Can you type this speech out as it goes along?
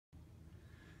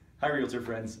Hi, Realtor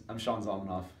friends. I'm Sean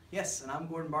Zalmanoff. Yes, and I'm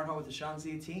Gordon Barnhart with the Sean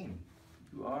Z team.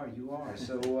 You are.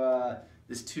 So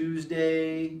this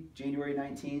Tuesday, January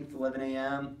 19th, 11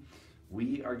 a.m.,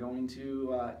 we are going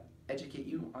to educate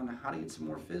you on how to get some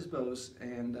more FSBOs,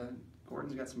 and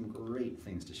Gordon's got some great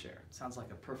things to share. Sounds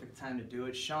like a perfect time to do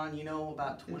it. Sean, you know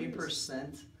about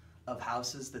 20% of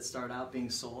houses that start out being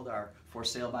sold are for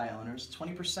sale by owners.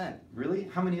 20%. Really?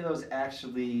 How many of those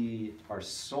actually are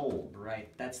sold?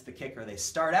 Right, that's the kicker. They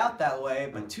start out that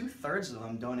way, but 2/3 of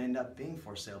them don't end up being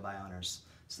for sale by owners.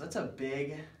 So that's a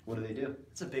big... What do they do?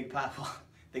 It's a big pot. Well,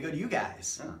 they go to you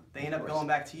guys. Oh, they end up going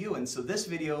back to you. And so this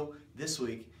video this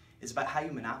week is about how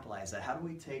you monopolize that. How do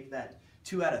we take that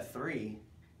 2 out of 3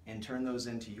 and turn those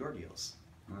into your deals?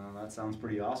 That sounds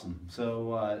pretty awesome.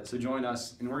 So join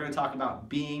us, and we're going to talk about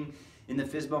being in the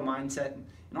FSBO mindset,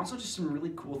 and also just some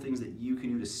really cool things that you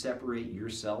can do to separate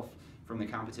yourself from the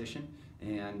competition,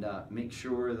 and make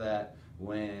sure that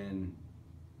when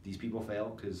these people fail,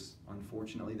 because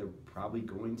unfortunately they're probably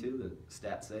going to, the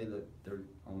stats say that they're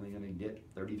only going to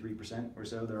get 33% or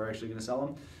so they're actually going to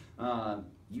sell them,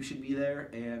 you should be there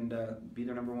and be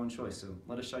their number one choice. So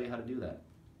let us show you how to do that.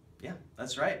 Yeah,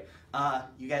 that's right.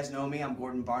 You guys know me, I'm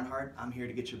Gordon Barnhart. I'm here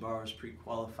to get your borrowers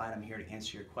pre-qualified. I'm here to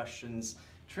answer your questions.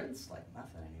 Trent's like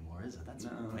nothing anymore, is it? That's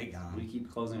way gone. We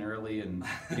keep closing early and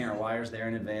getting our wires there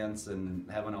in advance and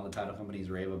having all the title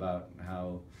companies rave about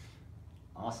how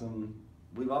awesome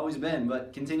we've always been,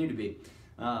 but continue to be.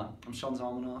 I'm Sean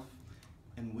Zalmanoff.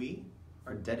 And we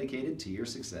are dedicated to your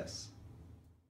success.